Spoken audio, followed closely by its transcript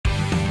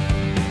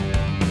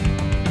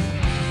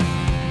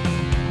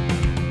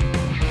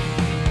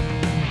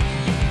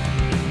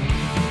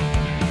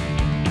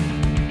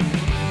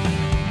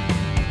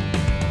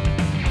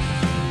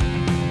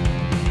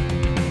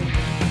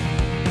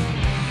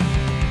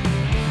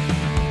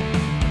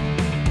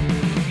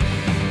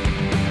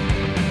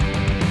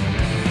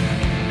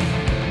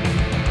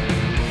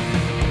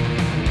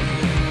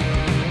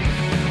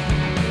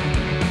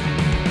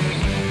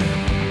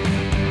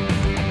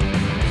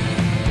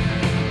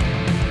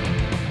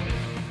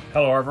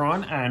Hello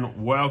everyone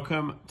and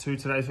welcome to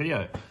today's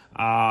video.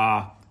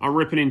 I'm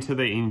ripping into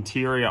the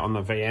interior on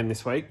the VN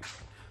this week.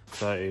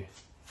 So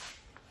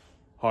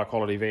high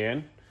quality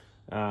VN.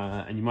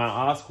 And you might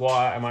ask,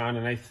 why am I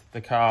underneath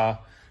the car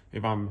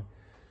if I'm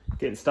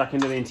getting stuck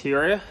into the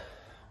interior?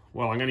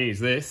 Well, I'm gonna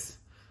use this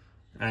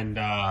and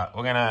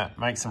we're gonna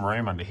make some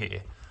room under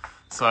here.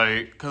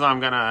 So, because I'm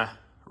gonna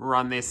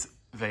run this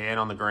VN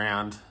on the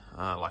ground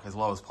like as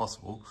low as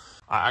possible,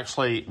 I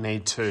actually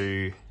need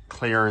to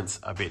clearance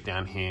a bit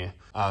down here.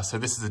 So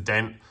this is a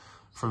dent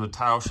from the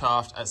tail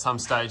shaft at some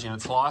stage in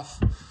its life,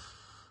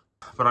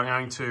 but I'm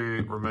going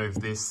to remove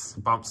this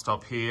bump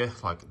stop here.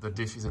 Like, the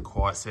diff isn't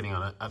quite sitting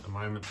on it at the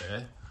moment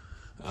there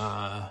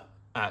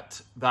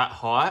at that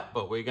height,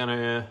 but we're going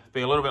to be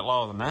a little bit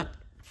lower than that.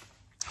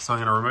 So I'm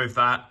going to remove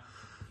that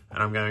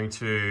and I'm going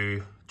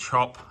to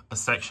chop a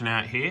section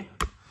out here.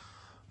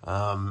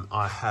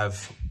 I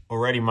have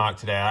already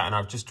marked it out and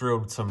I've just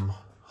drilled some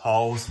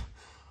holes.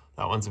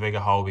 That one's a bigger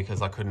hole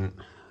because I couldn't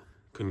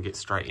get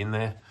straight in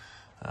there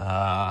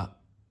to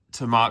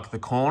mark the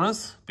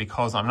corners,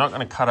 because I'm not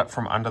going to cut it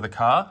from under the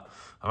car.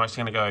 I'm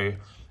actually going to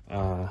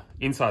go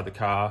inside the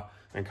car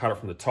and cut it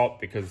from the top,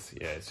 because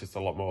yeah, it's just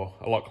a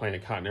lot cleaner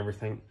cutting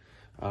everything.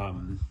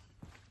 And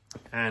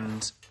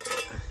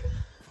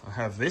I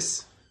have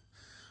this,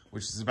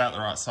 which is about the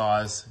right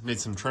size.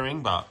 Needs some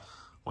trimming, but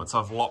once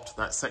I've lopped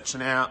that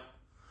section out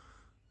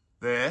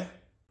there,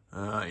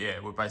 yeah,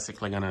 we're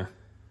basically going to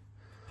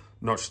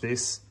notch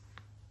this,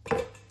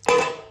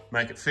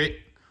 make it fit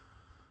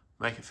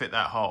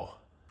that hole.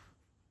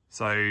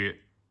 So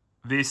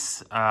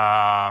this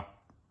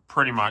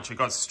pretty much, it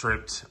got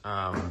stripped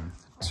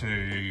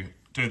to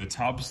do the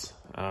tubs.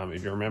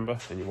 If you remember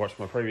and you watched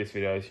my previous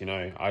videos, you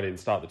know I didn't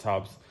start the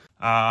tubs.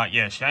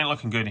 Yeah, she ain't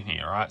looking good in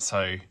here, right? So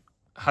I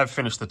have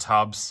finished the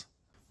tubs.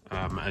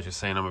 As you're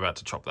seeing, I'm about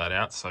to chop that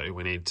out, so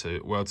we need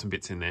to weld some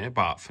bits in there.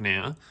 But for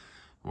now,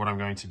 what I'm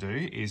going to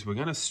do is we're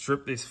going to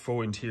strip this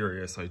full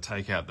interior. So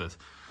take out the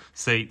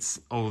seats,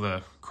 all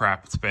the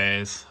crap,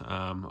 spares,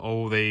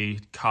 all the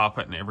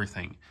carpet and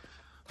everything.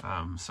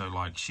 So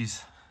like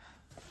she's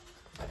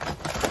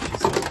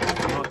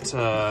not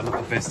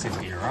the best in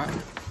here, right?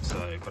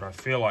 So, but I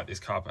feel like this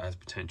carpet has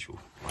potential.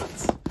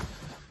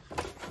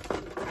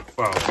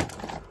 Well,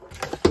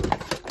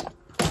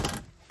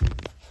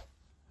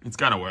 it's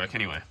going to work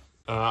anyway.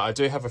 I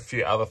do have a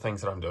few other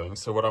things that I'm doing.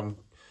 So what I'm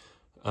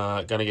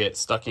going to get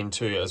stuck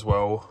into as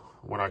well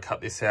when I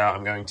cut this out,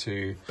 I'm going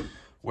to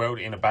weld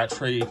in a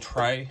battery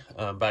tray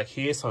back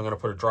here. So I'm going to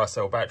put a dry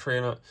cell battery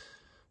in it.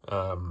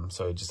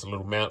 So just a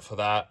little mount for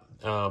that.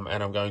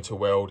 And I'm going to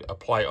weld a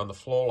plate on the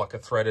floor, like a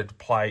threaded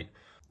plate,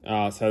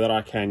 so that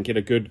I can get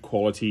a good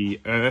quality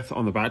earth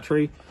on the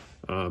battery,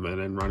 and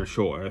then run a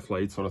short earth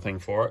lead sort of thing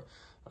for it.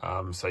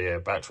 So yeah,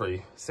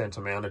 battery center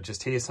mounted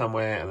just here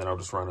somewhere, and then I'll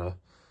just run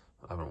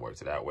I haven't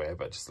worked it out where,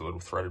 but just a little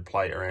threaded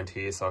plate around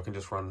here, so I can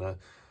just run the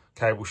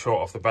cable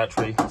short off the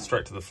battery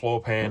straight to the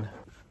floor pan.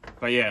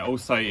 But yeah,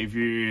 also if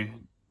you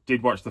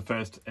did watch the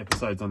first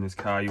episodes on this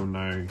car, you'll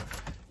know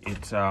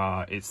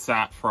it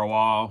sat for a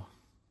while,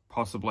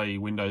 possibly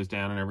windows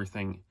down and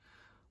everything,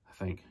 I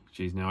think.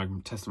 Geez, now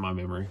I'm testing my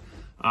memory.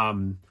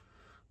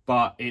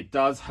 But it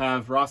does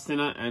have rust in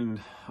it, and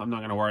I'm not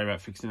going to worry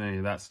about fixing any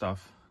of that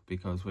stuff,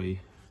 because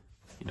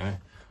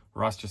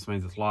rust just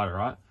means it's lighter,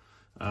 right?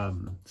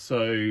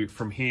 So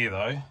from here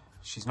though,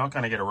 she's not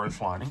going to get a roof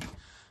lining.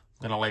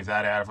 I'm going to leave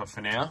that out of it for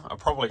now. I'm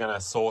probably going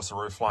to source a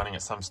roof lining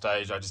at some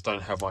stage. I just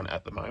don't have one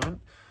at the moment.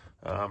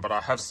 But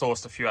I have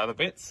sourced a few other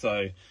bits.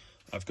 So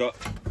I've got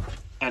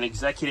an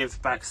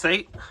executive back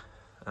seat,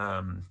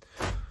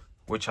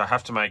 which I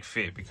have to make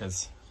fit,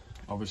 because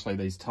obviously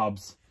these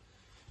tubs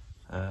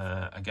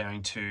are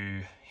going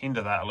to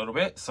hinder that a little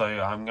bit. So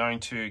I'm going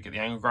to get the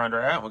angle grinder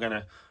out. We're going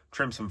to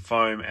trim some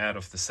foam out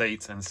of the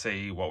seats and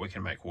see what we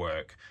can make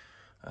work.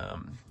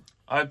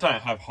 I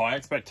don't have high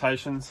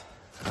expectations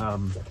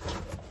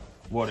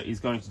what it is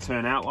going to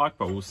turn out like,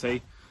 but we'll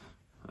see.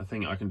 I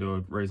think I can do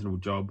a reasonable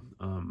job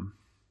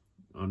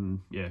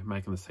on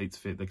making the seats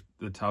fit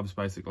the tubs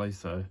basically.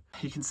 So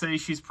you can see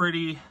she's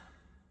pretty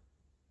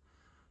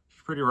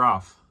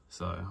rough.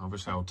 So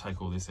obviously I'll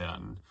take all this out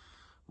and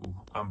we'll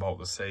unbolt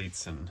the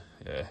seats, and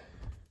yeah,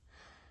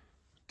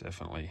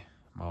 definitely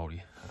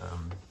moldy.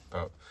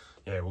 But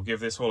yeah, we'll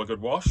give this all a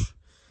good wash.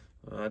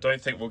 I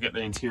don't think we'll get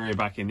the interior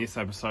back in this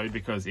episode,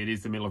 because it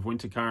is the middle of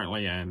winter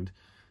currently, and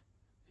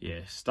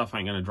yeah, stuff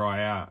ain't going to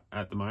dry out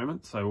at the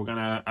moment. So we're going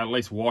to at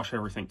least wash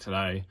everything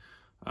today.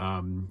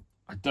 I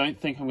don't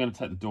think I'm going to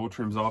take the door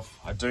trims off.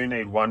 I do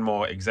need one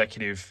more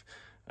executive,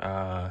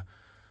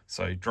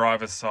 so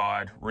driver's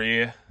side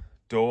rear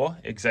door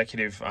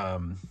executive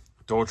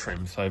door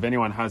trim. So if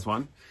anyone has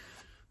one,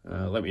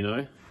 let me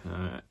know.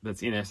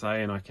 That's in SA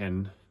and I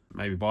can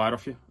maybe buy it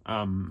off you.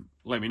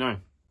 Let me know.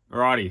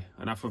 Alrighty,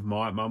 enough of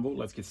my mumble.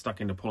 Let's get stuck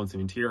into pulling some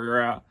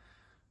interior out,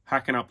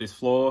 hacking up this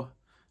floor,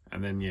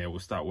 and then yeah, we'll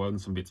start welding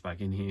some bits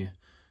back in here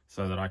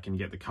so that I can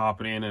get the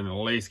carpet in and at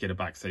least get a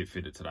back seat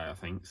fitted today, I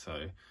think.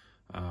 So,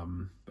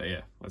 but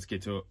yeah, let's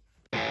get to it.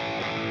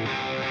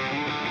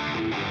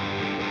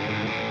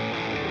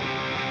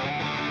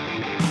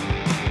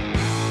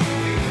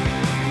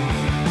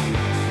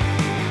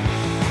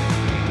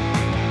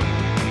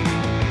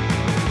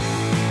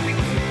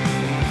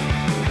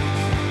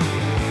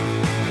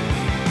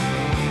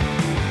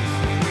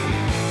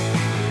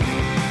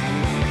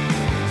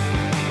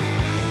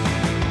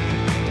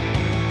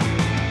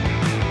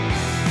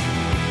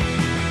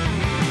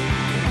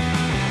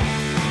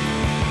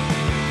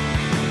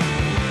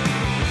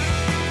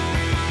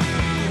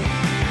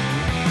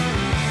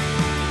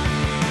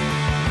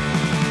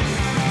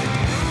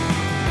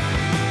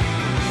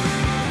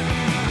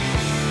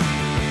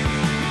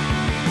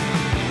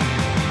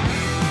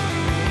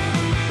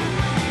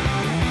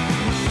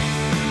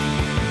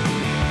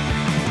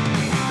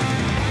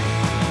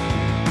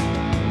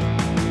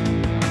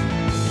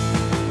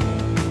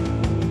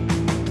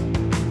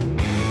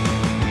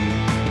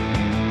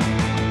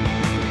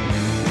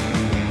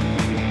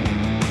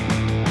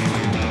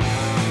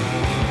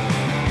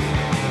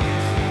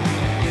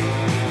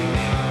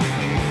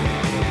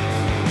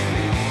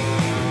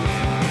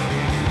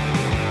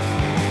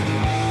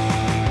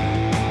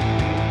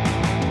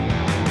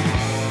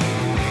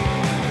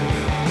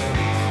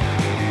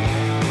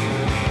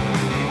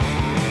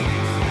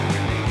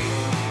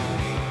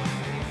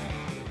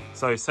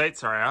 So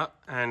seats are out,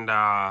 and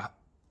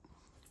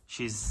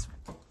she's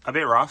a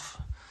bit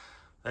rough.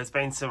 There's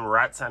been some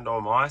rats and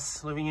or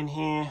mice living in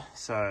here,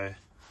 so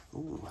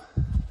ooh,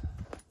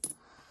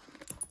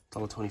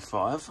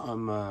 $1.25.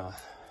 I'm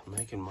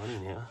making money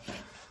now.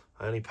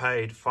 I only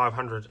paid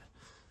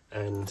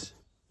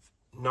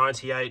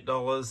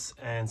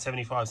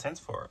 $598.75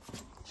 for it.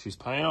 She's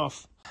paying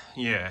off.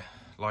 Yeah,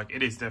 like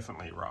it is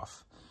definitely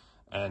rough,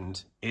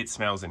 and it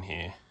smells in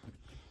here.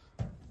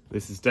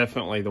 This is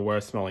definitely the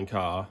worst smelling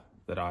car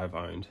that I've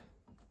owned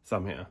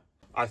somehow.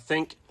 I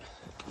think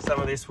some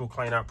of this will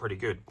clean up pretty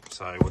good.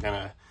 So we're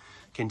gonna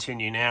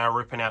continue now,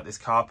 ripping out this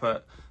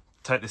carpet,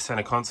 take the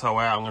center console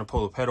out. I'm gonna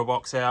pull the pedal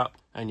box out,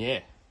 and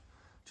yeah,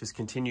 just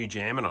continue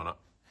jamming on it.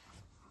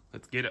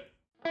 Let's get it.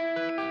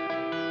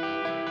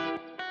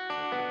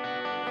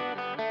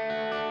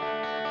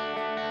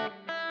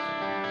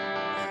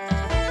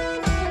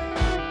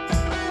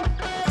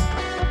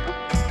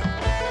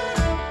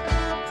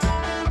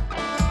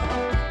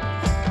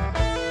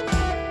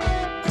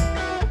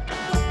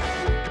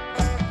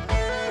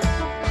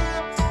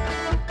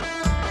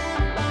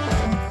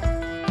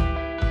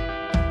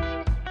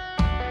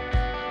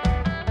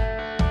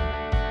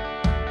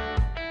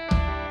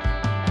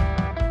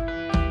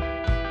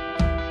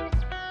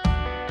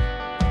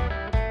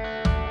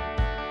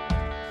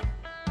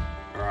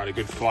 A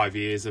good 5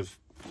 years of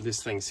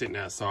this thing sitting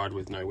outside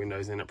with no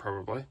windows in it,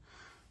 probably.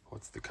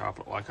 What's the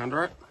carpet like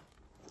under it?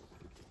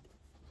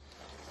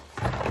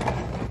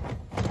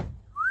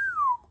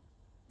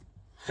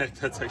 Heck,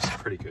 that's actually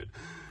pretty good,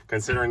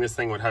 considering this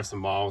thing would have some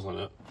miles on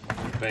it,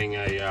 being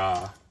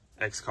a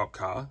ex-cop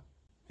car.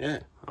 Yeah,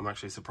 I'm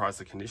actually surprised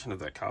the condition of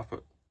that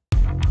carpet.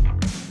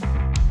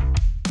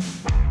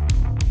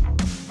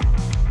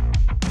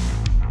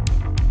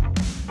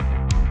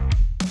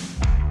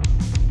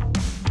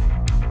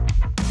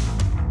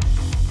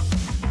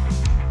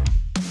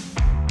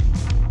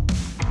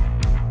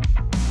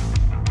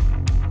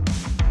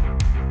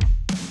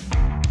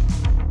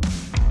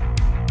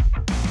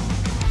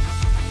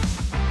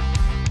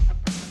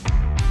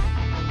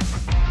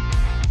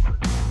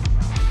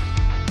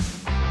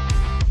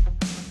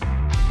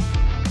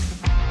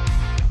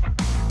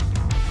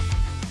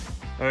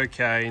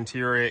 Okay,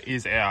 interior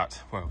is out.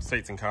 Well,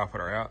 seats and carpet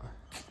are out.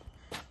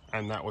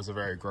 And that was a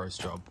very gross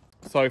job.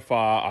 So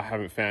far, I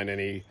haven't found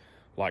any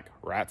like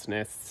rats'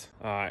 nests.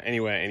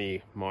 Anywhere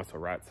any mice or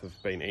rats have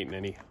been eating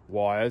any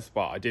wires,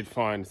 but I did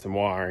find some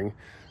wiring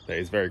that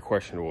is very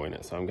questionable in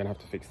it. So I'm gonna have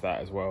to fix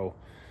that as well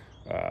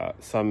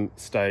some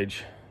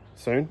stage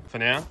soon. For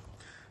now,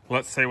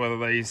 let's see whether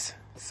these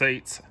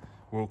seats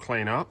will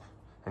clean up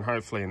and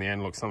hopefully in the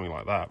end look something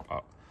like that,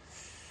 but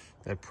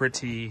they're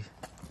pretty,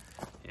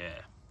 yeah.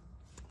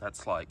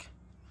 That's like,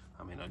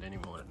 I mean, I don't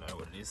even want to know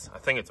what it is. I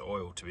think it's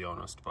oil, to be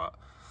honest, but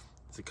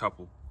there's a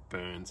couple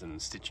burns and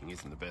stitching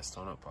isn't the best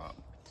on it, but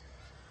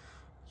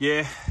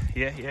yeah.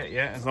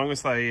 As long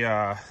as they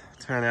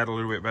turn out a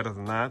little bit better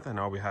than that, then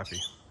I'll be happy.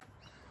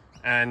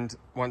 And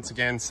once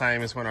again,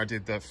 same as when I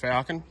did the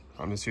Falcon,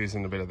 I'm just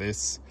using a bit of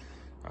this,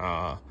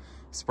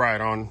 spray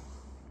it on,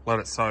 let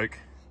it soak,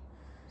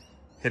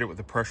 hit it with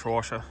the pressure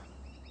washer,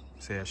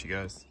 see how she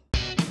goes.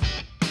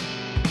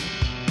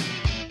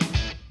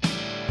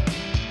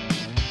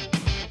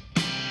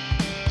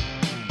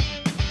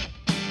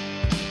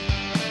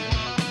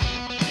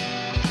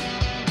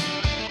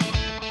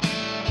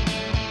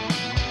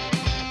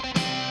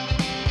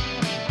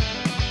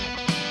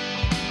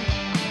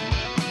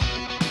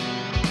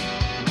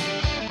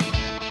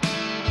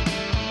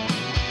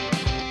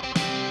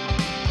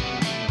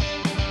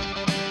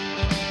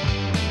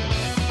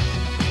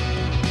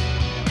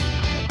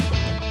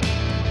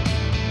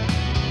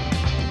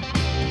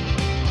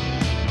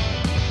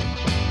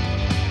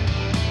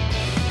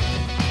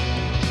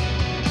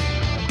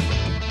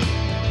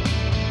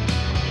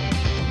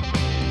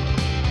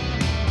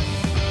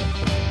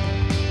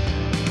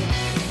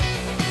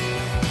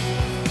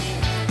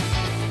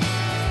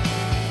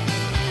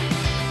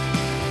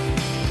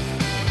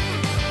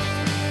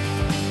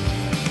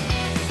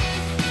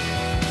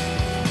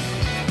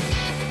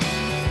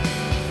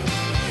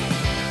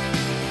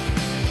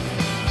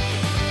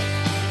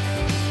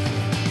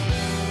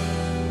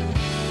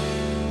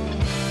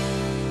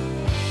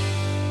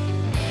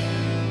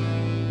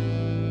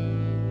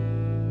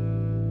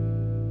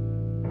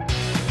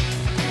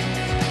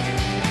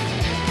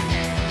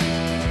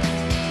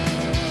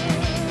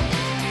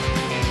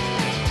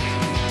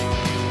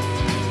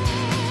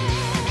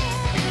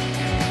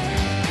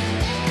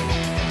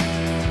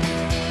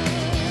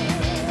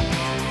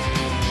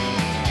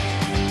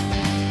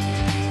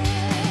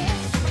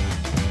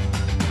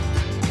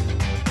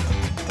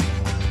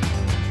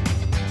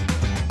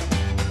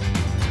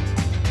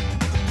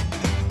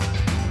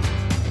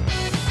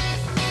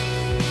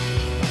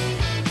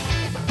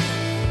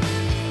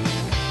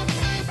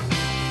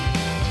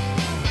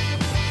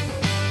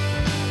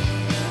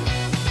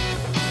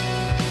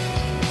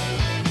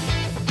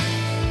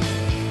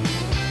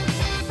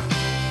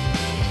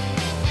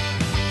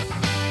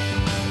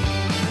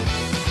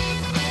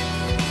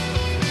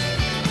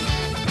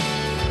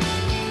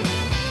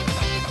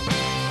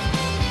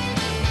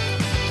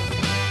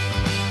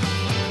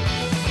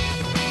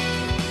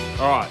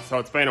 Alright, so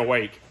it's been a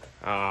week.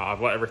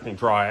 I've let everything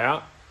dry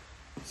out.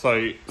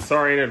 So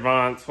sorry in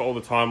advance for all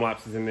the time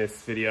lapses in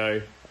this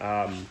video.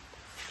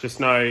 Just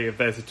know if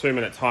there's a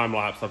 2-minute time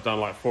lapse, I've done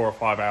like 4 or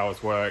 5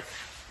 hours work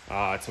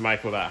to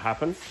make all that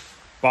happen.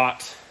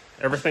 But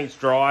everything's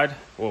dried,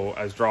 well,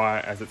 as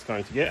dry as it's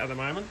going to get at the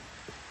moment.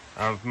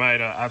 I've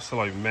made an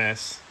absolute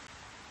mess.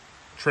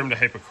 Trimmed a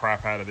heap of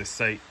crap out of this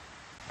seat.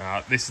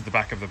 This is the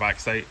back of the back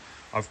seat.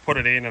 I've put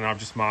it in and I've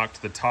just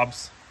marked the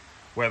tubs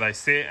where they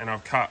sit, and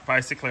I've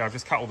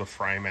just cut all the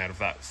frame out of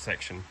that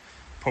section.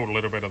 Pulled a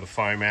little bit of the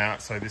foam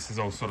out, so this is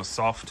all sort of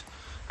soft,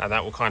 and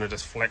that will kind of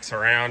just flex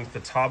around the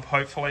tub,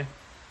 hopefully.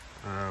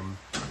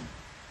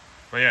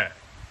 But yeah,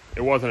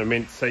 it wasn't a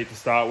mint seat to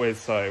start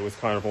with, so it was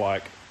kind of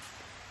like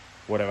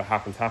whatever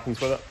happens, happens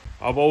with it.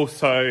 I've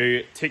also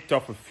ticked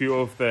off a few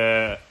of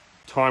the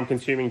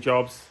time-consuming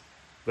jobs,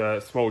 the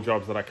small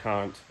jobs that I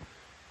can't,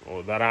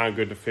 or that aren't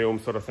good to film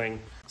sort of thing.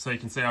 So you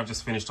can see I've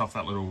just finished off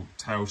that little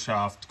tail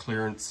shaft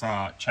clearance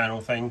channel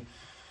thing.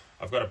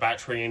 I've got a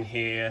battery in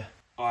here.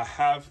 I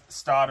have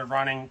started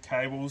running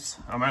cables.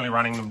 I'm only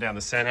running them down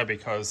the center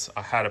because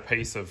I had a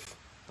piece of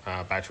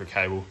battery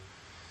cable,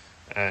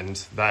 and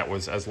that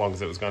was as long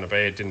as it was going to be.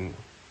 It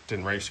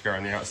didn't reach to go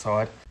on the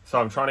outside. So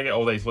I'm trying to get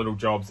all these little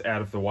jobs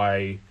out of the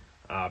way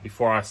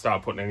before I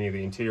start putting any of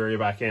the interior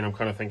back in. I'm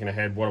kind of thinking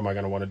ahead, what am I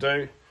going to want to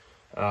do?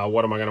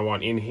 What am I going to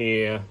want in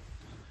here?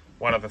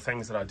 One of the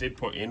things that I did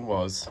put in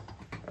was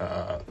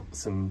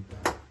some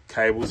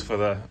cables for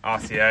the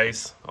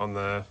RCAs on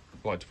the,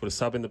 I like to put a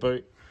sub in the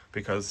boot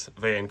because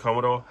VN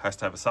Commodore has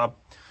to have a sub.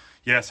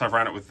 Yes, I've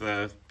run it with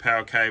the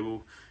power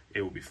cable.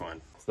 It will be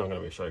fine. It's not going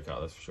to be a show car,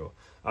 that's for sure.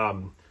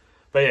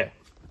 But yeah,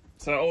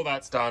 so all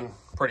that's done.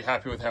 Pretty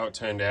happy with how it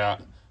turned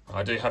out.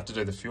 I do have to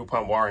do the fuel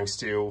pump wiring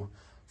still.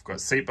 I've got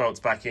seat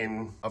belts back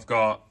in. I've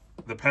got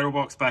the pedal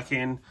box back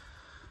in.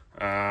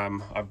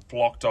 I've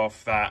blocked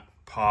off that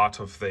part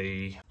of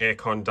the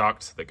aircon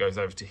duct that goes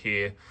over to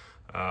here.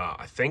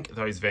 I think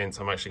those vents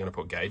I'm actually going to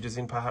put gauges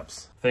in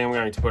perhaps. I think I'm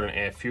going to put an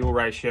air fuel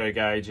ratio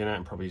gauge in it,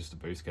 and probably just a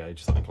boost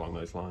gauge, something along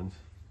those lines.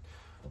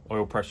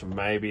 Oil pressure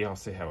maybe, I'll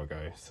see how it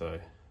goes. So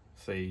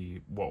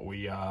see what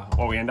we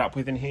end up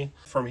with in here.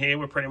 From here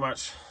we're pretty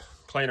much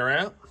clean her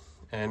out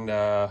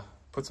and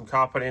put some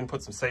carpet in,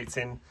 put some seats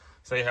in,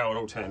 see how it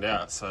all turned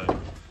out. So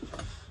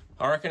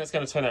I reckon it's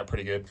going to turn out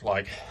pretty good.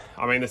 Like,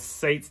 I mean, the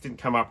seats didn't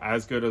come up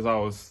as good as I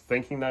was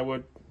thinking they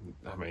would.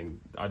 I mean,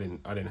 I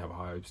didn't have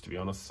high hopes, to be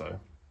honest, so,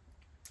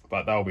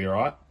 but they'll be all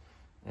right.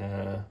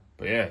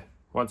 But yeah,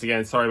 once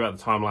again, sorry about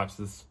the time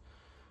lapses.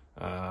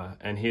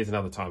 And here's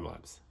another time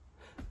lapse.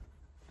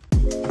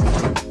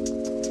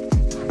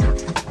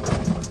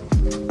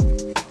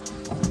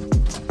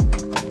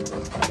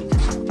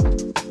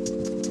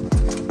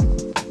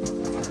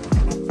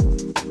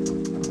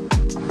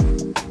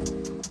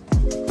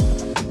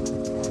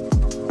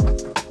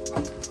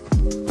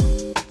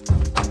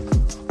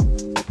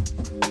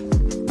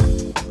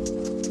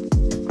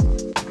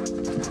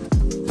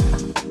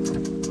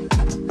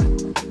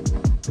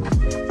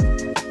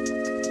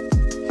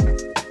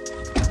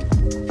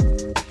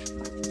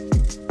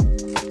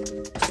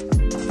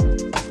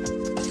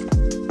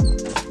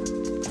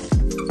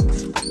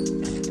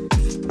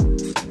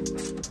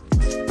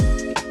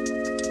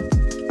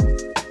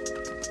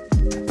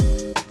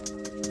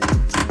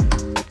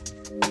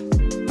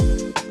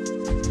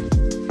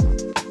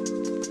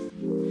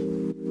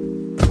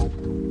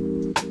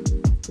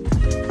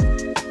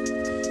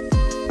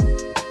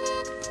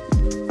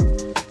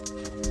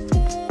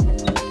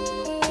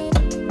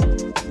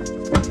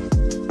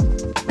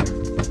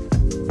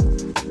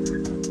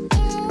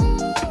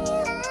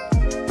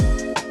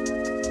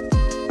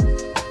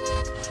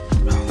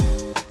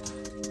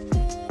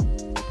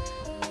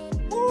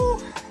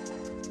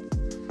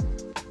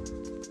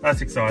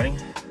 That's exciting.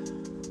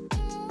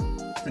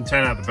 Didn't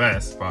turn out the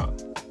best, but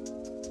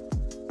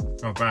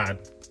not bad.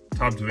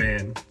 Tubbed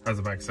van, has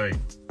a back seat.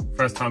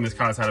 First time this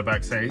car's had a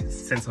back seat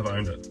since I've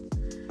owned it.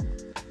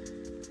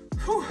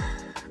 Whew.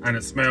 And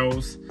it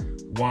smells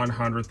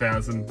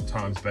 100,000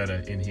 times better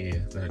in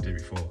here than it did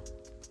before.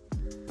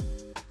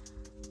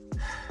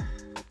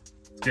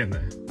 It's getting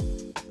there.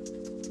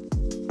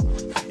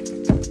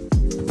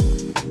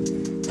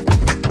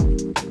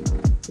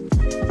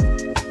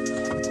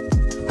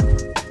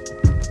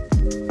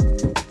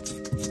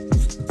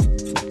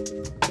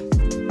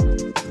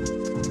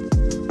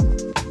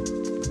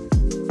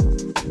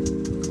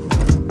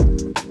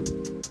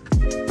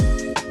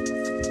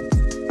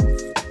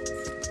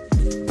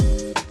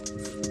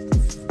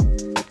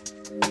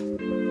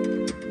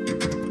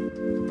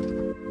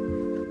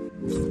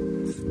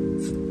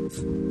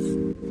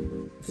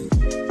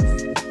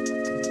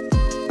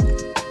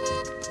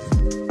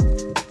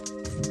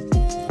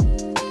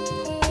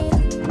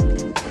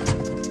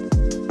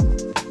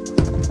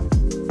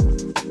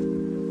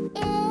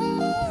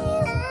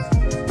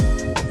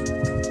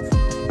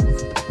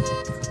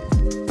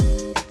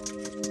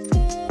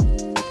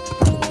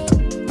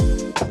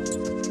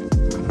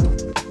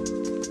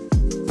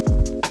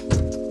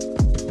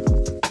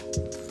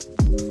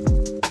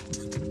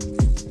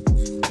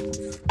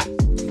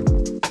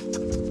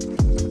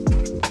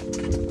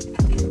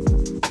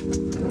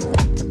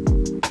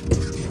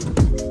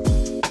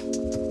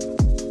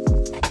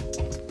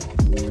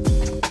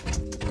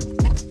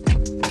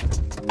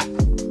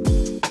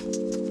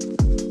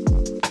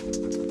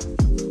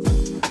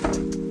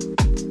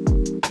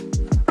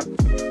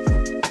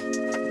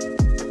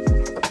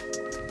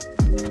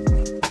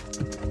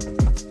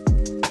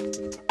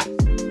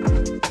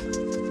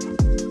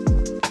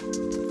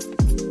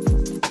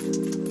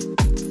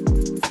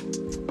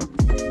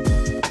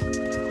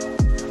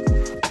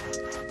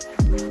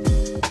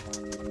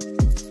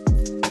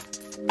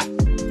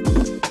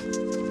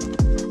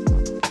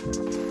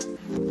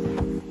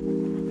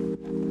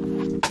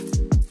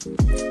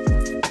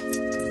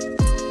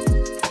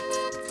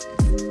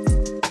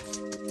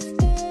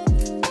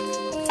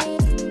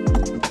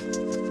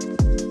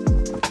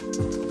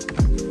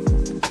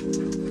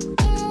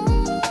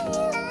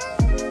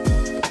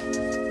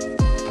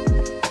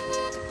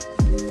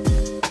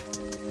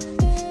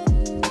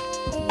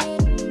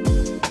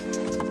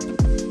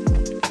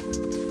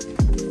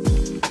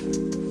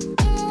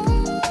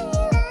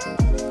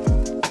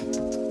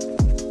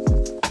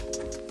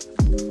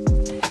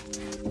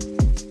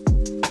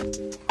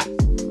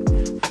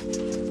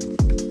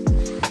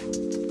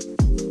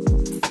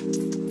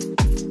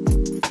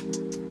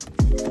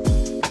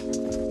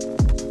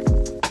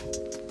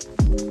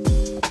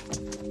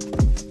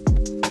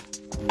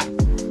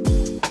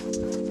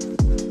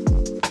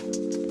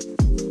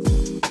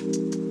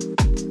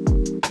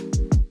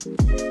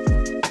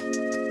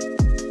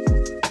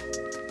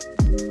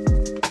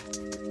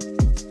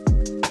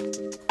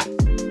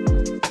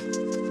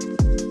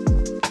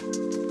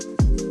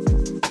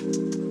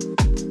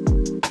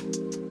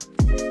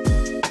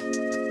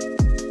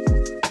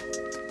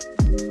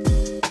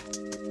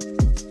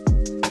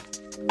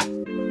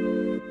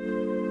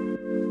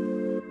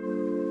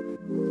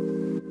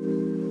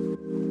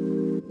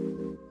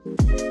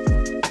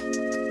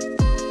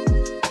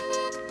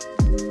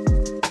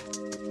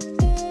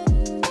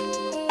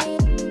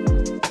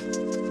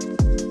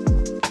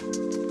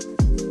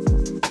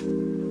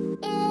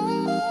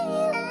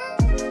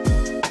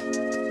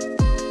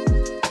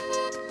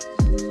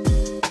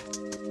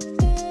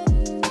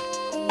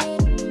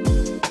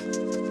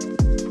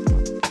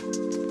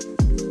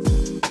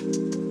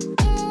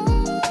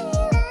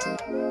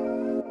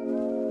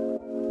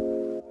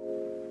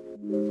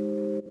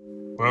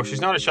 Well,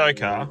 she's not a show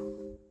car,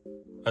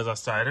 as I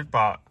stated,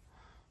 but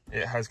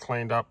it has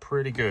cleaned up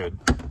pretty good.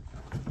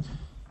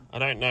 I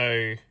don't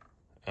know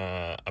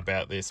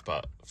about this,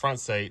 but front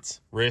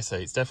seats, rear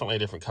seats, definitely a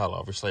different colour.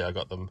 Obviously, I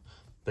got them.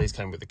 These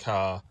came with the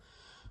car.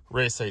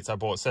 Rear seats I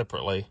bought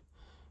separately,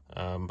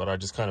 but I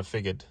just kind of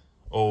figured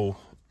all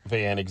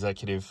VN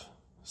executive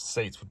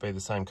seats would be the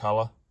same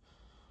colour.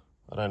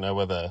 I don't know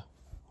whether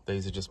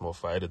these are just more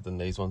faded than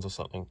these ones or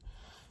something.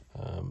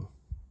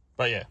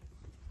 But yeah,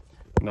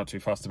 not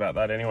too fussed about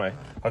that anyway.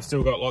 I've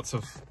still got lots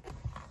of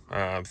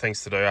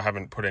things to do. I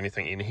haven't put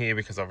anything in here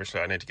because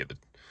obviously I need to get the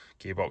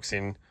gearbox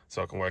in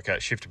so I can work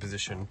out shifter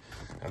position.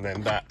 And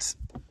then that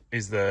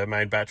is the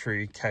main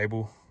battery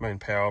cable, main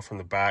power from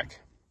the back.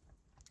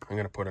 I'm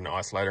going to put an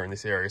isolator in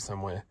this area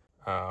somewhere,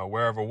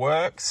 wherever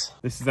works.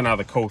 This is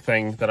another cool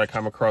thing that I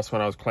come across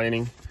when I was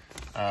cleaning.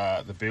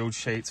 The build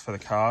sheets for the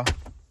car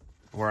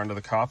were under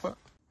the carpet.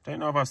 Don't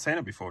know if I've seen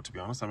it before, to be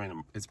honest. I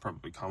mean, it's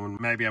probably common.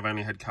 Maybe I've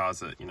only had cars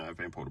that, you know, have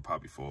been pulled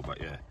apart before,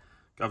 but yeah.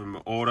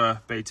 Government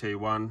order,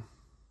 BT1,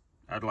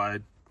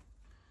 Adelaide.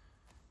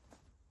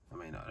 I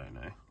mean, I don't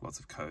know, lots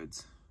of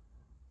codes.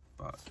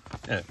 But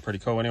yeah, pretty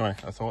cool anyway.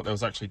 I thought there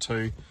was actually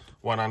two,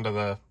 one under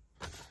the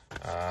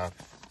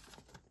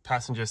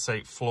passenger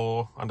seat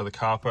floor under the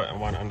carpet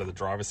and one under the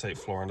driver's seat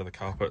floor under the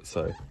carpet.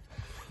 So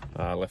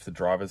I left the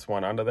driver's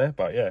one under there,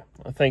 but yeah,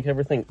 I think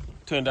everything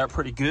turned out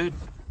pretty good.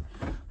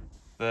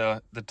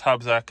 The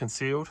tubs are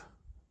concealed.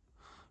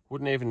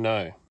 Wouldn't even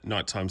know.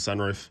 Nighttime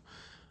sunroof.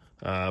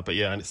 But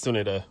yeah, and I still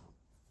need a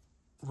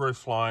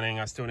roof lining.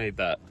 I still need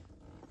that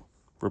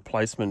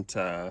replacement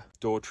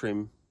door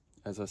trim,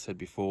 as I said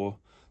before.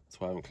 That's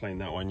why I haven't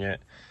cleaned that one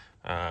yet.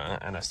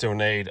 And I still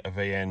need a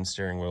VN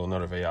steering wheel,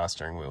 not a VR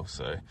steering wheel.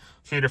 So a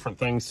few different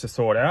things to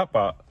sort out,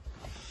 but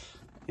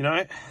you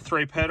know,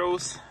 3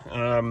 pedals.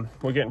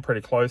 We're getting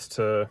pretty close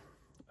to,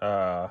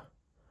 I'm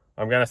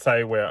going to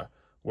say we're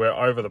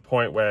over the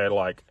point where,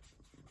 like,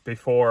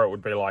 before it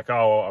would be like,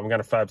 oh, I'm going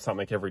to fab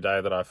something every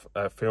day that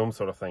I film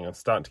sort of thing. I'm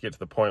starting to get to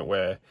the point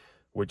where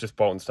we're just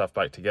bolting stuff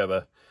back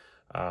together.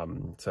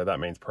 So that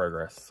means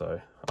progress. So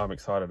I'm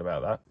excited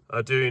about that.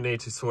 I do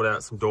need to sort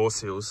out some door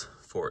seals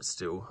for it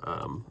still.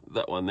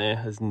 That one there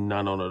has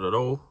none on it at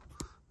all.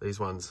 These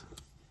ones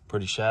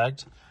pretty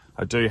shagged.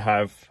 I do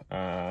have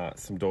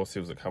some door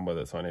seals that come with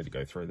it, so I need to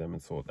go through them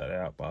and sort that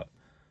out. But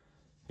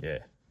yeah,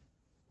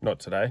 not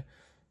today.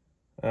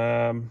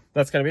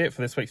 That's going to be it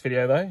for this week's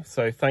video though.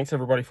 So thanks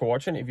everybody for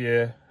watching. If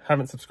you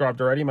haven't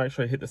subscribed already, make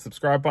sure you hit the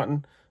subscribe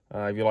button.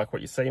 If you like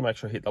what you see, make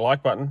sure you hit the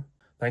like button.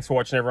 Thanks for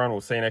watching everyone.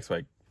 We'll see you next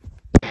week.